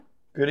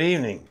Good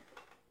evening.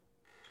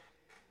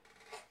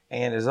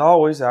 And as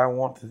always, I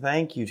want to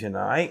thank you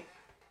tonight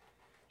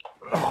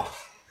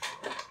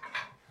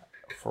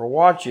for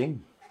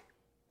watching.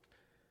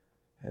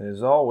 And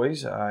as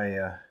always,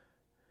 I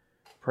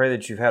pray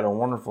that you've had a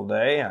wonderful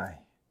day. I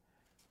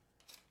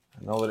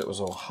know that it was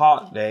a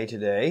hot day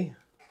today,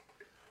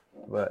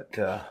 but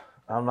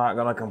I'm not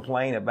going to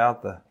complain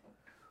about the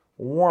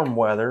warm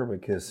weather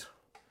because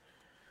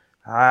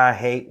I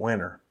hate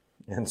winter.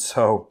 And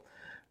so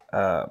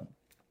I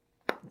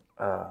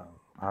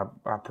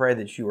pray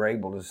that you were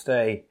able to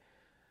stay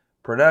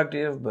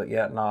productive, but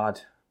yet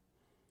not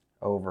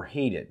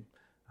overheated.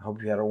 I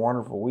hope you had a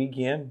wonderful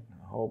weekend.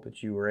 I hope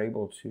that you were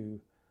able to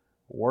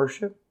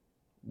worship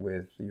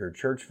with your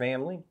church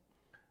family.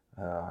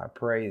 I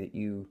pray that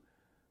you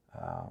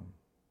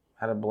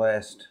had a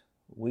blessed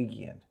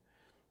weekend.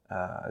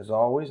 As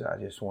always, I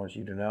just want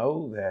you to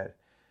know that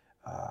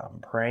I'm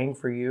praying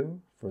for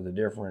you for the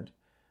different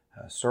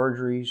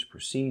surgeries,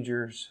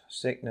 procedures,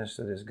 sickness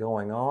that is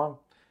going on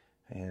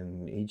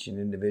in each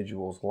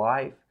individual's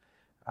life.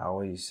 I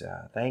always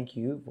thank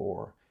you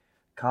for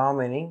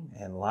commenting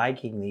and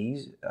liking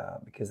these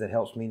because it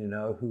helps me to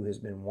know who has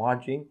been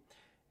watching,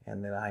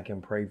 and then I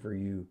can pray for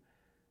you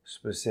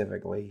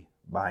specifically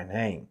by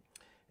name.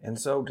 And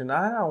so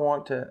tonight I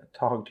want to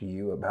talk to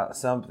you about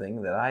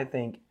something that I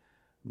think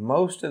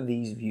most of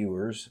these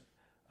viewers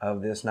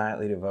of this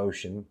nightly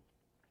devotion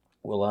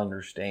will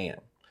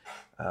understand.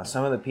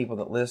 Some of the people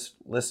that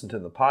listen to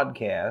the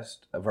podcast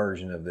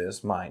version of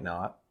this might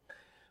not.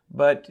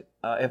 But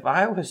if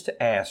I was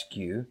to ask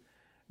you,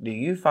 do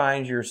you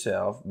find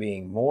yourself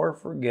being more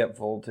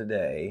forgetful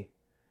today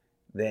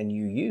than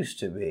you used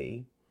to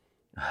be?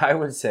 I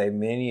would say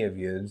many of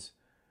you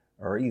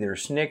are either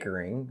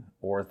snickering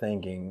or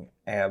thinking,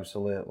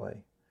 absolutely.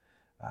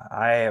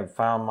 I have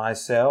found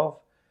myself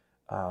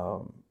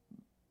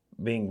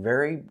being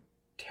very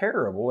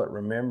terrible at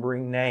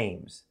remembering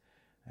names.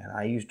 And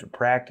I used to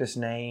practice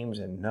names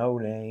and know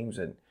names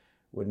and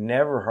would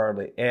never,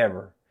 hardly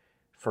ever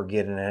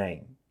forget a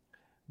name.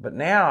 But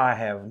now I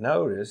have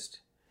noticed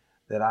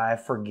that I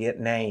forget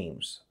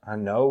names. I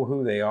know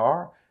who they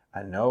are.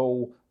 I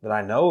know that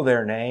I know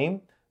their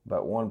name,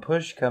 but when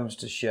push comes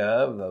to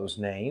shove, those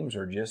names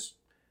are just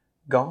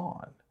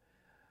gone.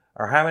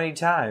 Or how many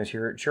times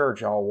here at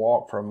church I'll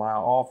walk from my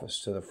office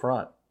to the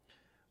front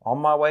on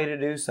my way to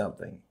do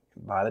something.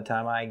 By the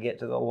time I get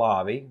to the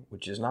lobby,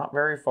 which is not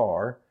very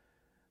far,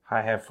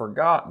 I have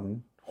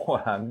forgotten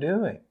what I'm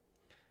doing.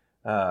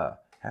 How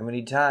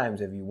many times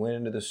have you went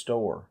into the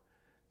store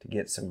to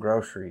get some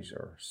groceries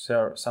or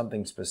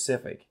something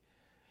specific,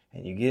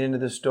 and you get into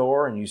the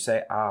store and you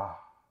say, I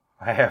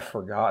have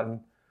forgotten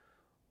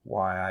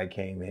why I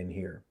came in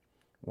here.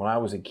 When I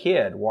was a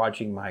kid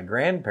watching my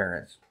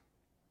grandparents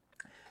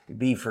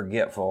be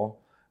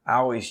forgetful, I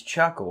always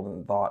chuckled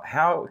and thought,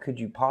 how could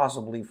you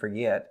possibly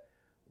forget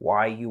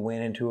why you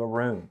went into a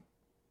room?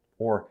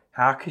 Or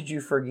how could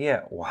you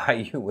forget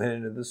why you went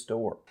into the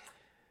store?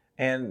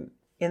 And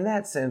in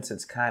that sense,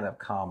 it's kind of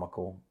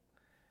comical.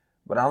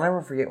 But I'll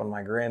never forget when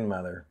my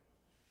grandmother,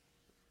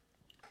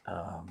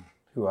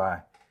 who I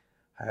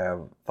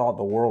have thought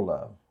the world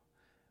of,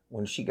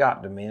 when she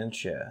got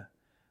dementia,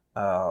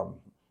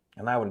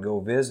 and I would go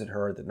visit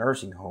her at the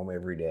nursing home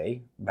every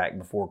day, back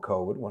before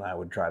COVID, when I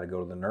would try to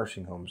go to the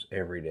nursing homes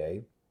every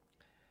day.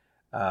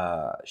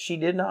 She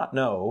did not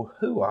know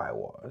who I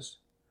was.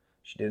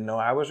 She didn't know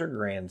I was her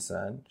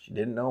grandson. She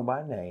didn't know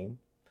my name.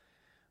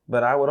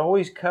 But I would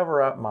always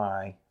cover up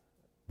my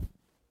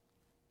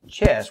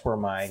chest where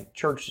my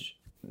church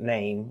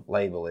name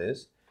label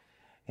is,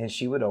 and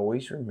she would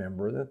always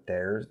remember that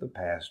there's the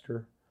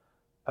pastor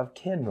of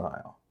 10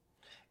 Mile.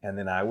 And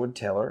then I would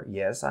tell her,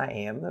 yes, I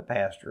am the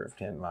pastor of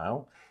 10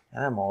 Mile,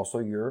 and I'm also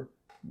your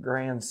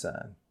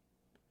grandson.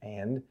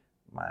 And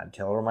I'd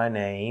tell her my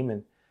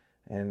name,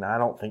 and I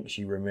don't think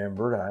she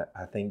remembered.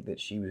 I think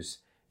that she was,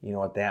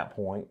 at that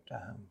point,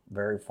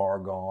 very far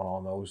gone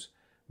on those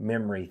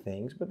memory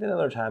things. But then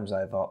other times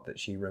I thought that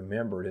she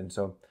remembered. And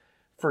so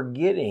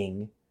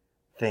forgetting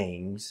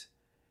things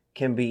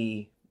can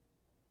be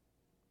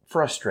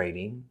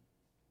frustrating,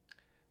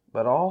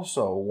 but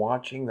also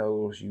watching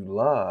those you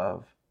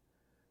love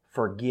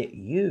forget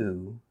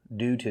you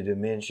due to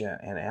dementia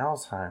and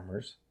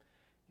Alzheimer's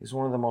is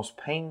one of the most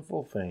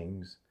painful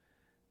things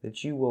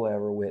that you will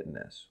ever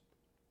witness.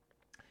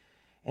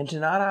 And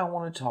tonight I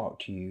want to talk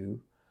to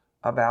you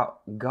about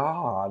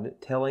God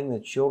telling the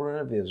children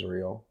of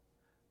Israel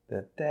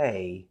that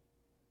they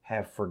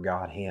have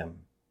forgot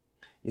Him.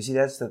 You see,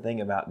 that's the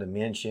thing about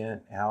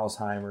dementia,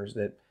 Alzheimer's,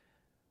 that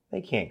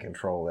they can't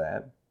control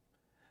that.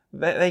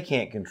 They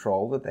can't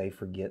control that they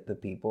forget the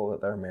people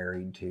that they're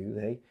married to.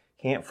 They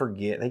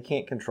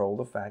can't control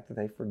the fact that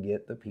they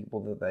forget the people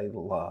that they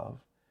love.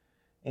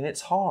 And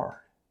it's hard.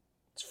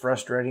 It's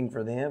frustrating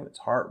for them. It's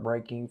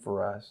heartbreaking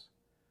for us.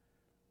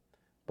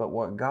 But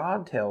what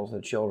God tells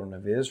the children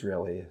of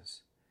Israel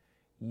is,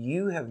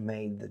 you have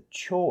made the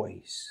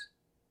choice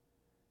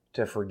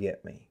to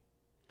forget me.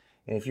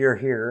 And if you're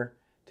here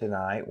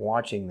tonight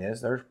watching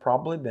this, there's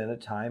probably been a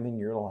time in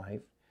your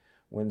life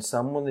when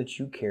someone that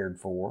you cared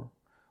for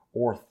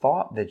or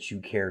thought that you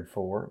cared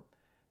for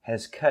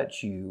has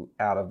cut you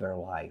out of their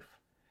life.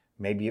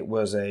 Maybe it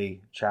was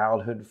a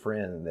childhood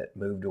friend that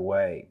moved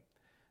away.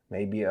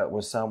 Maybe it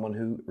was someone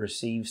who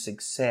received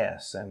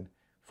success and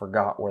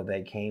forgot where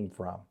they came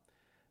from.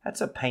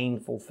 That's a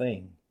painful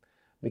thing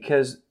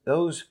because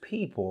those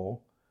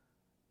people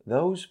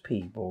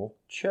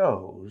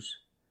chose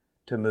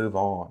to move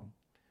on.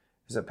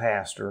 As a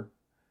pastor,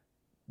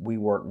 we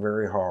work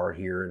very hard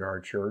here at our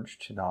church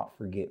to not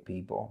forget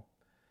people,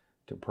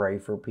 to pray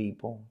for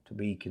people, to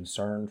be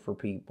concerned for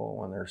people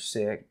when they're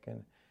sick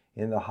and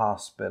in the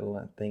hospital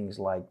and things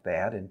like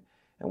that. And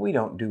we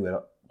don't do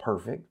it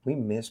perfect. We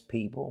miss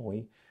people.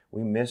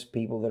 We miss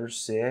people that are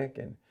sick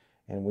and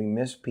we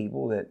miss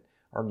people that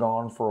are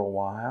gone for a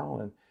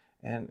while.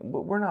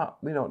 But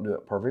we don't do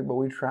it perfect, but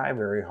we try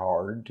very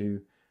hard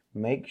to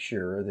make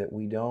sure that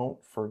we don't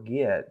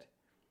forget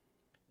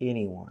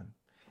anyone.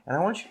 And I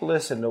want you to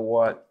listen to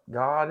what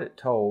God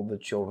told the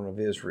children of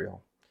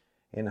Israel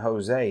in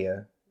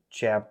Hosea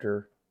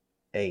chapter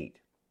 8.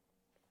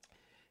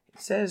 It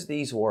says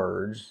these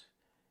words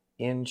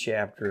in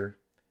chapter,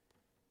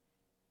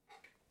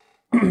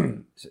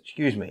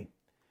 excuse me.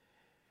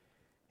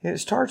 It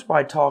starts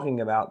by talking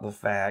about the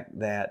fact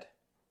that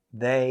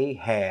they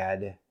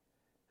had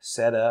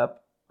set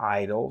up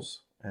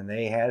idols and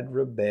they had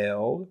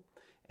rebelled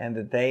and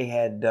that they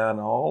had done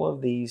all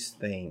of these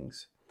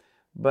things.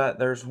 But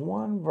there's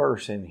one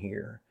verse in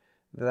here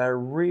that I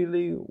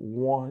really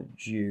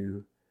want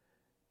you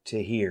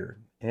to hear.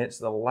 And it's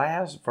the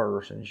last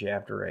verse in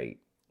chapter 8.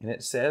 And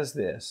it says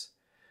this,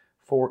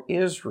 "For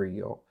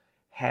Israel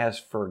has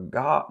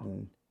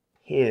forgotten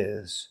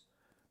his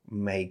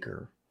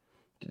maker."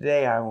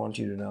 Today I want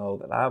you to know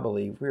that I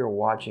believe we are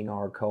watching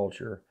our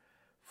culture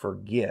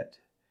forget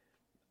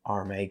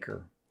our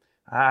maker.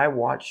 I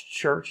watch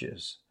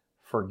churches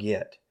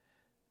forget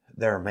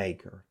their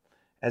maker.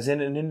 As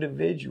in an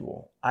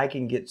individual, I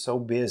can get so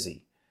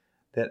busy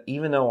that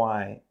even though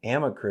I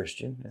am a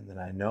Christian and that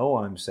I know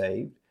I'm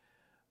saved,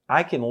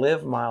 I can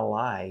live my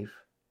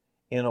life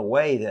in a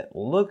way that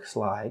looks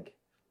like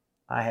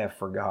I have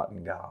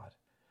forgotten God.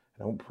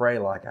 I don't pray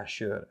like I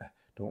should. I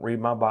don't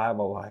read my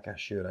Bible like I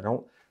should. I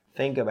don't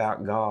think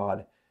about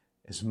God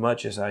as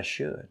much as I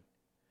should.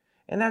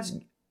 And that's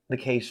the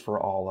case for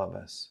all of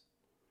us.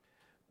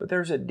 But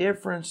there's a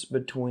difference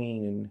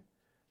between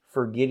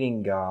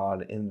forgetting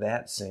God in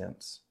that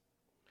sense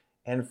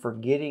and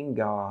forgetting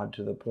God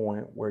to the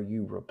point where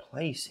you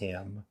replace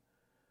him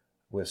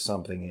with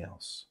something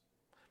else.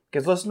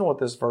 Because listen to what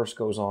this verse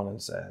goes on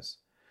and says.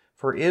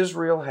 "For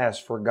Israel has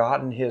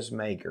forgotten his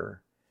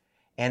maker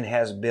and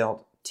has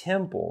built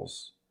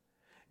temples.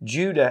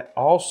 Judah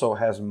also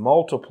has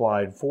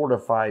multiplied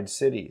fortified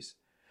cities.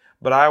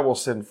 But I will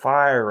send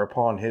fire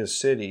upon his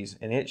cities,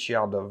 and it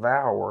shall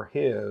devour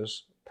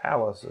his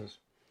palaces."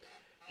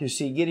 You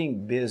see,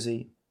 getting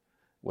busy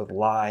with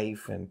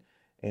life and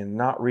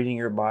not reading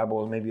your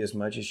Bible maybe as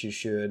much as you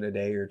should a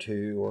day or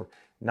two, or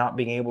not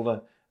being able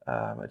to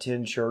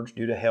attend church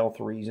due to health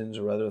reasons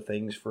or other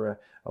things for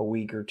a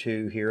week or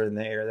two here and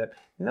there,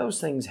 and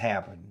those things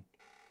happen.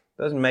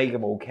 Doesn't make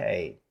them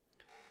okay.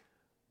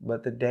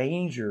 But the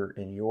danger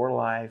in your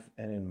life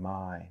and in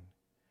mine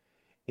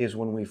is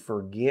when we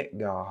forget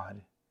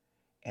God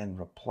and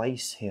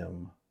replace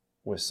him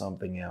with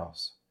something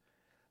else.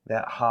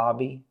 That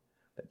hobby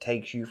that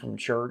takes you from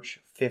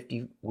church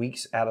 50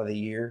 weeks out of the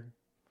year,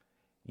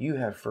 you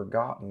have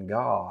forgotten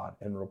God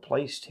and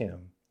replaced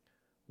him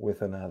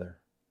with another.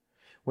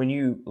 When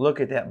you look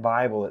at that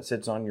Bible that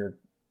sits on your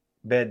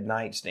bed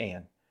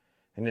nightstand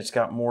and it's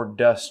got more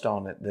dust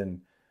on it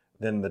than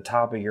the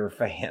top of your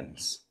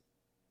fans,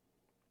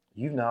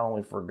 you've not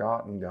only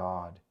forgotten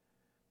God,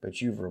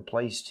 but you've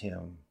replaced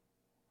him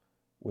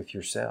with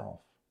yourself.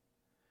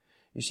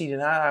 You see,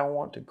 tonight I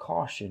want to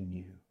caution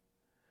you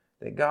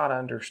that God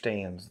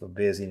understands the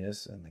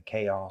busyness and the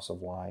chaos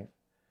of life.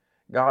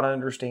 God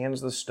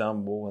understands the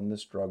stumble and the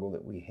struggle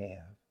that we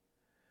have.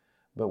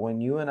 But when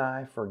you and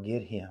I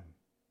forget him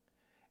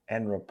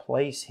and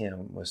replace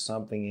him with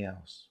something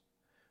else,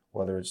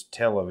 whether it's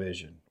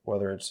television,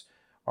 whether it's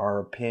our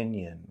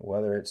opinion,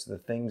 whether it's the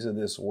things of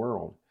this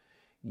world,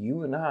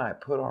 you and I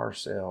put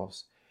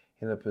ourselves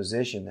in a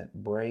position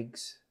that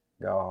breaks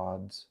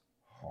God's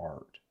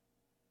heart.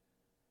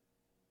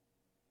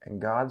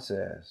 And God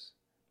says,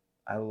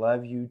 I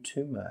love you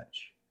too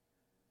much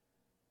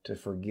to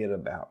forget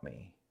about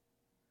me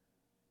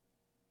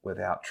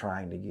without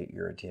trying to get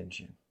your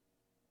attention.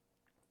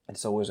 And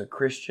so as a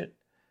Christian,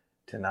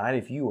 tonight,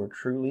 if you are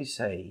truly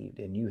saved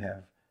and you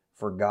have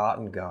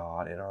forgotten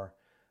God and are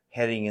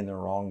heading in the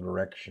wrong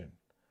direction,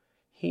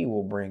 he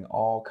will bring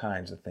all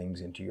kinds of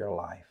things into your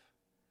life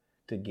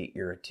to get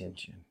your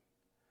attention.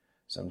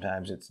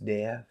 Sometimes it's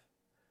death.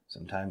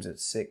 Sometimes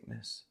it's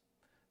sickness.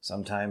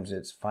 Sometimes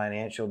it's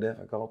financial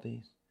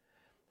difficulties.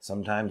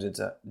 Sometimes it's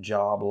a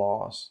job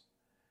loss.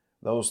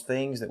 Those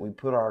things that we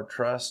put our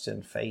trust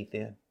and faith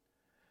in.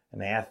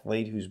 An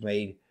athlete who's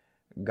made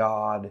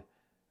God,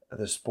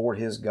 the sport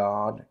his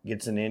God,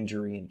 gets an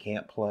injury and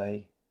can't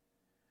play.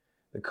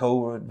 The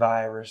COVID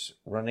virus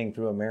running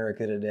through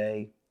America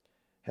today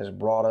has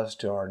brought us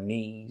to our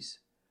knees.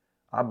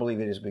 I believe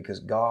it is because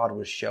God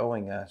was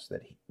showing us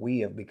that we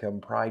have become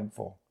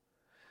prideful.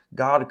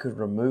 God could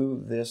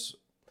remove this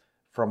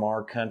from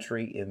our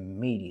country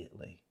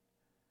immediately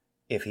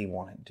if He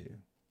wanted to.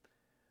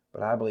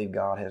 But I believe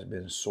God has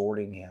been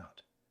sorting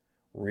out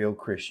real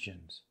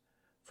Christians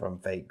from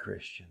fake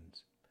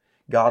Christians.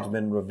 God's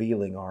been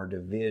revealing our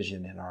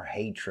division and our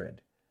hatred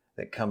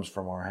that comes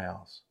from our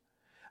house.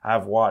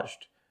 I've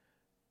watched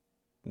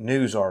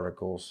news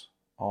articles.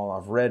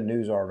 I've read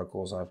news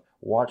articles. I've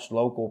watched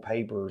local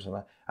papers,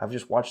 and I've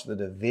just watched the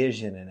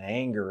division and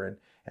anger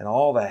and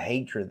all the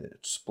hatred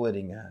that's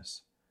splitting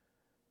us.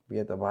 But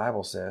yet the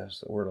Bible says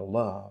that we're to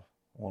love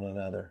one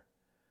another,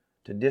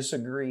 to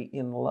disagree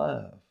in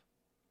love.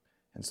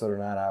 And so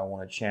tonight I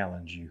want to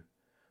challenge you,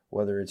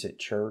 whether it's at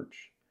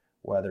church,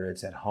 whether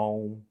it's at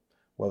home,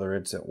 whether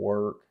it's at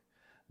work,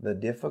 the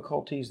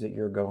difficulties that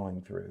you're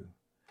going through,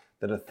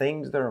 the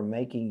things that are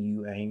making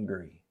you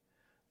angry,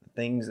 the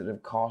things that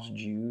have caused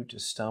you to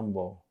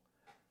stumble,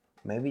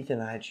 maybe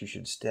tonight you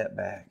should step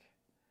back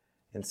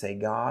and say,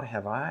 God,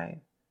 have I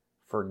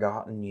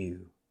forgotten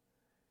you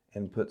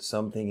and put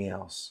something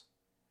else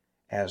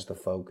as the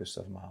focus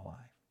of my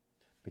life?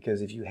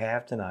 Because if you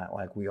have tonight,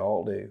 like we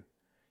all do,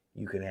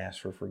 you can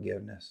ask for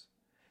forgiveness.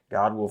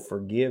 God will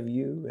forgive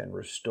you and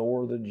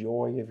restore the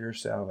joy of your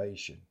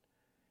salvation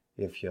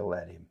if you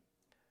let Him.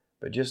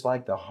 But just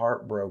like the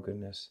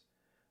heartbrokenness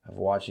of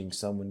watching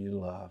someone you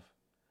love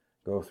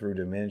go through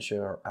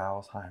dementia or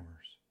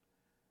Alzheimer's,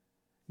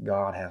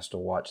 God has to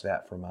watch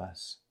that from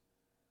us.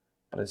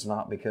 But it's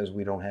not because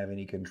we don't have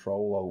any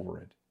control over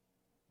it,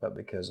 but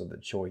because of the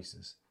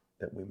choices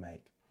that we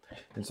make.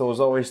 And so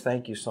as always,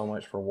 thank you so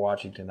much for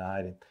watching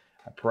tonight. And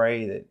I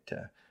pray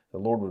that the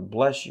Lord would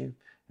bless you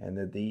and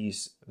that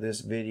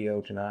this video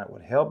tonight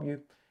would help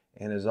you.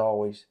 And as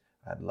always,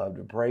 I'd love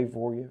to pray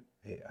for you.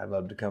 I'd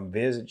love to come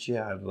visit you.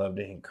 I'd love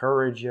to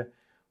encourage you.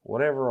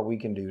 Whatever we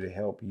can do to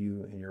help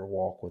you in your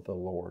walk with the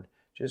Lord,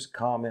 just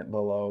comment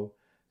below,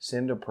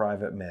 send a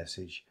private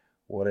message,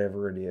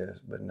 whatever it is.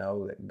 But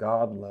know that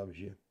God loves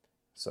you.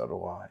 So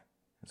do I.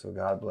 And so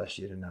God bless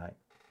you tonight.